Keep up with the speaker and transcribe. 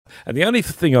And the only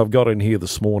thing I've got in here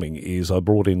this morning is I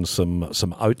brought in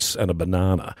some oats and a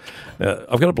banana.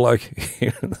 I've got a bloke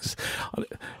here.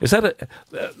 Is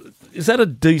that a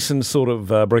decent sort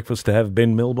of breakfast to have,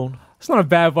 Ben Milbourne? It's not a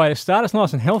bad way to start. It's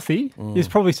nice and healthy. There's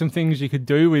probably some things you could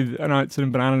do with an oats and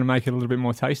a banana to make it a little bit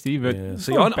more tasty. But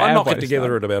see, I knock it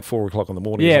together at about 4 o'clock in the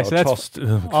morning. Yeah, so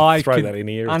I throw that in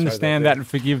here. Understand that and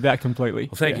forgive that completely.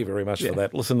 Well, thank you very much for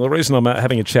that. Listen, the reason I'm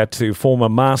having a chat to former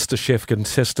MasterChef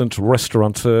contestant,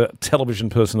 restaurateur,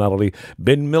 television personality,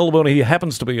 Ben Milbourne. He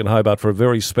happens to be in Hobart for a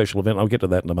very special event. I'll get to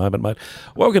that in a moment, mate.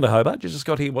 Welcome to Hobart. You just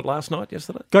got here,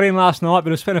 yesterday? Got in last night,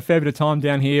 but I spent a fair bit of time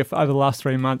down here over the last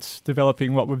 3 months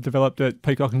developing what we've developed at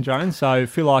Peacock and Jones. So I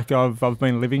feel like I've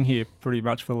been living here pretty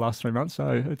much for the last 3 months.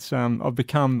 So it's I am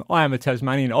a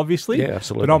Tasmanian, obviously. Yeah,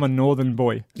 absolutely. But I'm a northern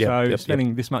boy. Yep,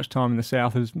 Spending this much time in the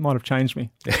south might have changed me.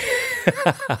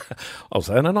 I'll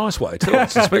say in a nice way too, I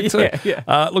suspect.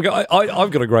 Look,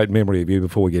 I've got a great memory of you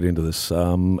before we get into this,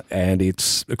 and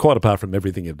it's quite apart from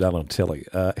everything you've done on telly.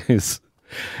 Is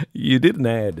you did an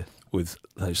ad with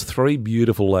those 3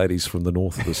 beautiful ladies from the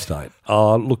north of the state.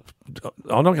 Look,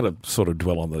 I'm not going to sort of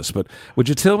dwell on this, but would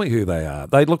you tell me who they are?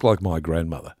 They look like my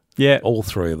grandmother. Yeah, all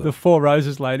 3 of them. The 4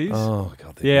 Roses ladies. Oh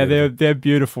God, they're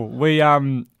beautiful.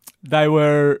 They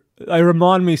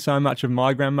remind me so much of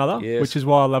my grandmother, which is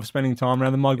why I love spending time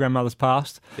around them. My grandmother's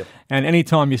passed, and any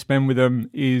time you spend with them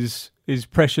is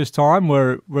precious time.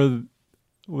 We're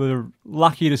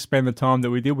lucky to spend the time that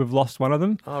we did. We've lost one of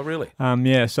them. Oh, really?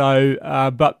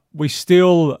 But we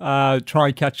still try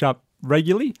and catch up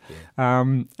regularly. Yeah.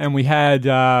 And we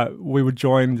were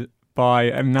joined by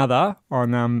another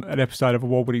on an episode of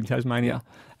Award-winning Tasmania,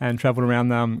 and travelled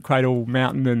around Cradle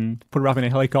Mountain and put her up in a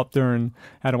helicopter and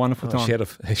had a wonderful time.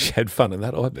 She had fun in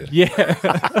that, I bet. Yeah.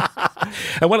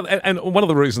 And one of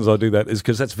the reasons I do that is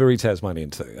because that's very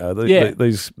Tasmanian too.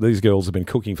 These girls have been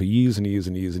cooking for years and years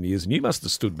and years and years, and you must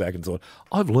have stood back and thought,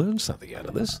 I've learned something out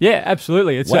of this. Yeah,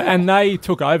 absolutely. And they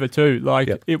took over too.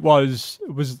 It was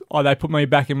they put me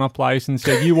back in my place and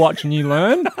said, you watch and you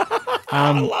learn.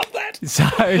 I love that. So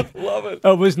love it.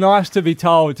 It was nice to be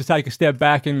told to take a step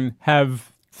back and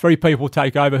have 3 people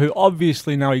take over who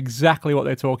obviously know exactly what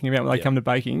they're talking about when they come to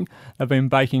baking. They've been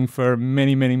baking for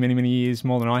many, many, many, many years,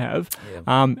 more than I have.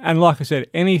 Yeah. And like I said,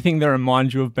 anything that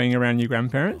reminds you of being around your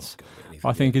grandparents,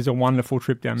 I think is a wonderful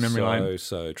trip down memory lane.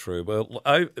 So true. Well,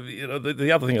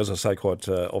 the other thing, as I say, quite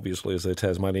obviously, is they're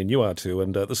Tasmanian. You are too,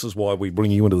 and this is why we bring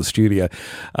you into the studio.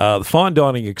 The fine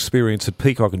dining experience at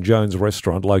Peacock and Jones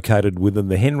restaurant, located within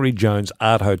the Henry Jones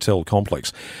Art Hotel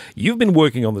complex. You've been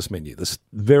working on this menu, this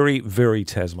very, very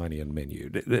Tasmanian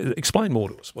menu. Explain more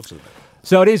to us. What's it about?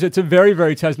 So it's a very,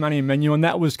 very Tasmanian menu, and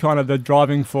that was kind of the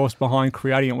driving force behind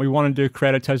creating it. We wanted to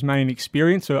create a Tasmanian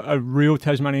experience, a real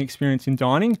Tasmanian experience in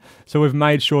dining. So we've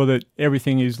made sure that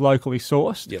everything is locally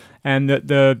sourced, and that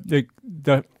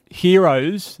the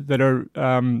heroes that are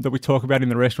that we talk about in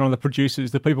the restaurant, the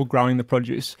producers, the people growing the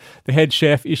produce. The head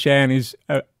chef, Ishan, is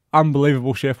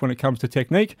unbelievable chef when it comes to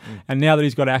technique, and now that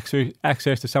he's got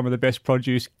access to some of the best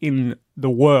produce in the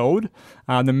world,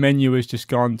 the menu has just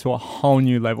gone to a whole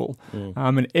new level.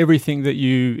 And everything that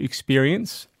you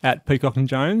experience at Peacock and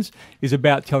Jones is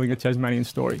about telling a Tasmanian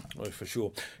story. Oh, for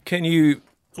sure. Can you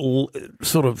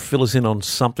sort of fill us in on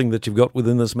something that you've got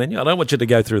within this menu? I don't want you to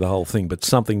go through the whole thing, but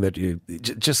something that you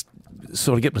just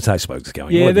sort of get my taste buds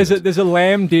going. Yeah, there's a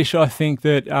lamb dish, I think,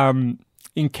 that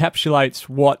encapsulates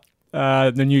what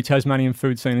the new Tasmanian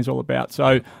food scene is all about.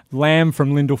 So lamb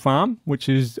from Lyndall Farm, which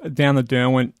is down the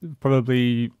Derwent,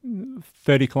 probably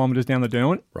 30 kilometres down the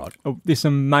Derwent. Right. This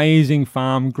amazing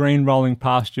farm, green rolling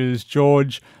pastures.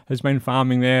 George has been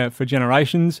farming there for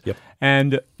generations. Yep.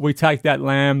 And we take that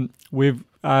lamb, we've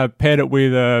paired it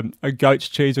with a goat's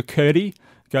cheese, a curdy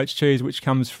goat's cheese, which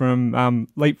comes from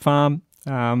Leap Farm,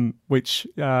 which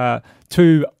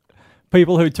two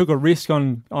people who took a risk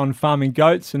on farming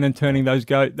goats and then turning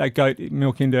that goat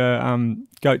milk into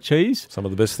goat cheese. Some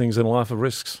of the best things in life are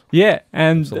risks. Yeah,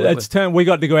 and Absolutely. we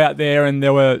got to go out there, and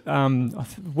there were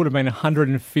would have been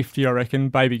 150, I reckon,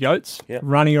 baby goats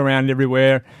running around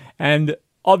everywhere. And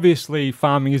obviously,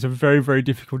 farming is a very, very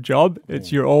difficult job.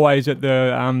 You're always at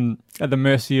the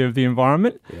mercy of the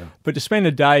environment. Yeah. But to spend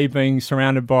a day being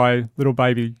surrounded by little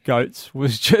baby goats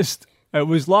it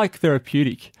was like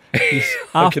therapeutic.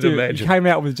 I can imagine. You came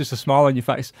out with just a smile on your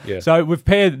face. Yeah. So we've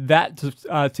paired that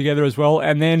together as well.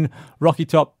 And then Rocky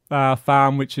Top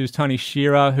Farm, which is Tony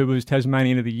Shearer, who was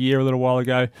Tasmanian of the Year a little while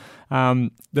ago.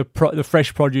 The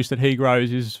fresh produce that he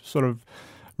grows is sort of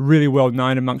really well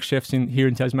known amongst chefs here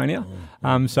in Tasmania.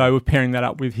 So we're pairing that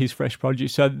up with his fresh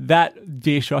produce. So that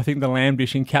dish, I think the lamb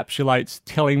dish, encapsulates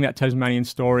telling that Tasmanian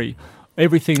story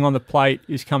everything on the plate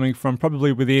is coming from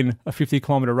probably within a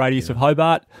 50-kilometre radius of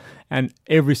Hobart, and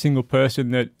every single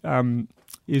person that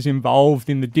is involved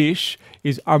in the dish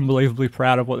is unbelievably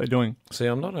proud of what they're doing. See,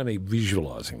 I'm not only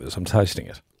visualising this, I'm tasting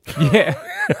it. Yeah.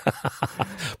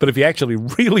 But if you actually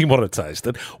really want to taste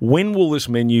it, when will this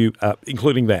menu,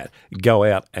 including that, go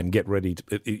out and get ready?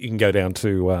 You can go down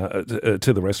to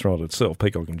the restaurant itself,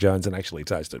 Peacock and Jones, and actually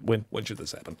taste it. When should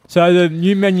this happen? So the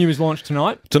new menu is launched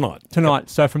tonight. Tonight. Yep.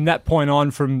 So from that point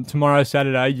on, from tomorrow,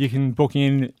 Saturday, you can book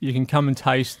in, you can come and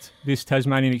taste this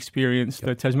Tasmanian experience,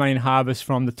 the Tasmanian harvest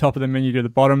from the top of the menu to the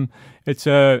bottom. It's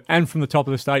and from the top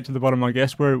of the state to the bottom, I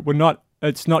guess. We're not.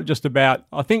 It's not just about,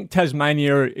 I think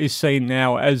Tasmania is seen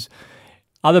now as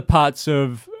other parts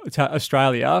of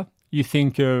Australia. You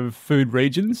think of food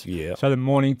regions. Yeah. So the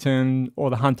Mornington or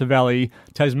the Hunter Valley.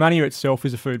 Tasmania itself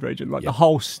is a food region. Like the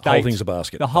whole state. The whole thing's a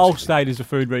basket. The whole state is a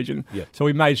food region. Yep. So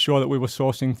we made sure that we were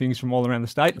sourcing things from all around the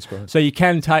state. That's great. So you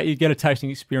get a tasting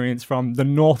experience from the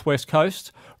northwest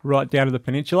coast right down to the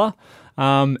peninsula.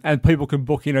 And people can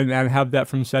book in and have that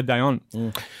from Saturday on.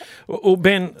 Well,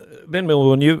 Ben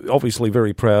Milburn, you're obviously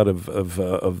very proud of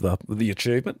the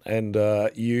achievement, and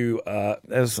you,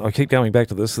 as I keep going back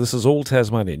to this is all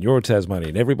Tasmanian. You're a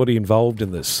Tasmanian. Everybody involved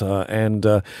in this, and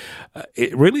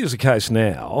it really is a case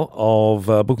now of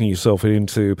booking yourself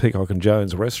into Peacock and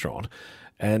Jones restaurant,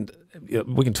 and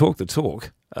we can talk the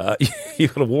talk.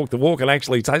 You've got to walk the walk and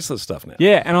actually taste this stuff now.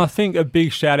 Yeah, and I think a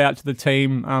big shout out to the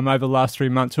team over the last 3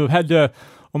 months who have had to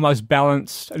almost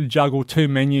balance and juggle two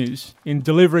menus in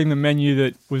delivering the menu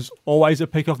that was always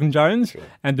at Peacock and Jones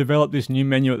and develop this new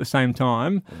menu at the same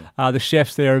time. The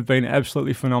chefs there have been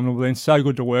absolutely phenomenal. They've been so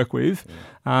good to work with.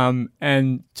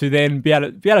 And to then be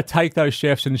able to take those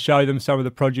chefs and show them some of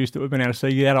the produce that we've been able to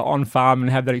see, get out on farm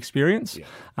and have that experience,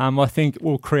 I think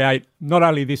will create not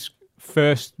only this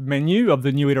first menu of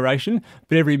the new iteration,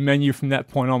 but every menu from that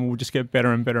point on will just get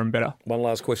better and better and better. One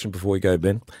last question before we go,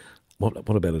 Ben. What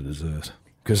about a dessert?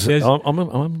 Because I'm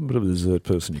a bit of a dessert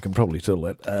person. You can probably tell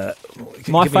that.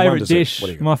 My favourite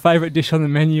dish on the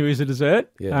menu is a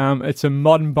dessert. Yeah. It's a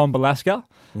modern Bombalaska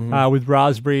with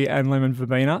raspberry and lemon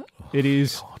verbena. It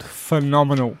is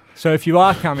phenomenal. So if you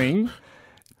are coming,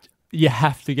 you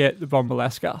have to get the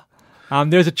Bombalaska.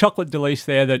 There's a chocolate delice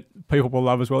there that people will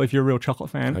love as well if you're a real chocolate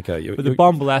fan. Okay, but the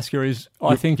Bombalaska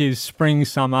I think is spring,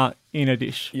 summer in a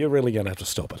dish. You're really going to have to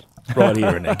stop it right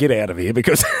here and now. Get out of here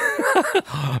because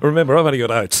remember, I've only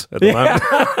got oats at the moment.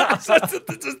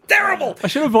 It's terrible. I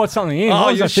should have bought something in. Oh,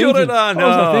 you should have done.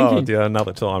 No, yeah,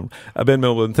 another time. Ben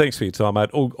Milburn, thanks for your time, mate.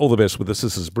 All the best with this.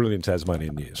 This is brilliant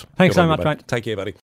Tasmanian news. Thanks so much, mate. Take care, buddy.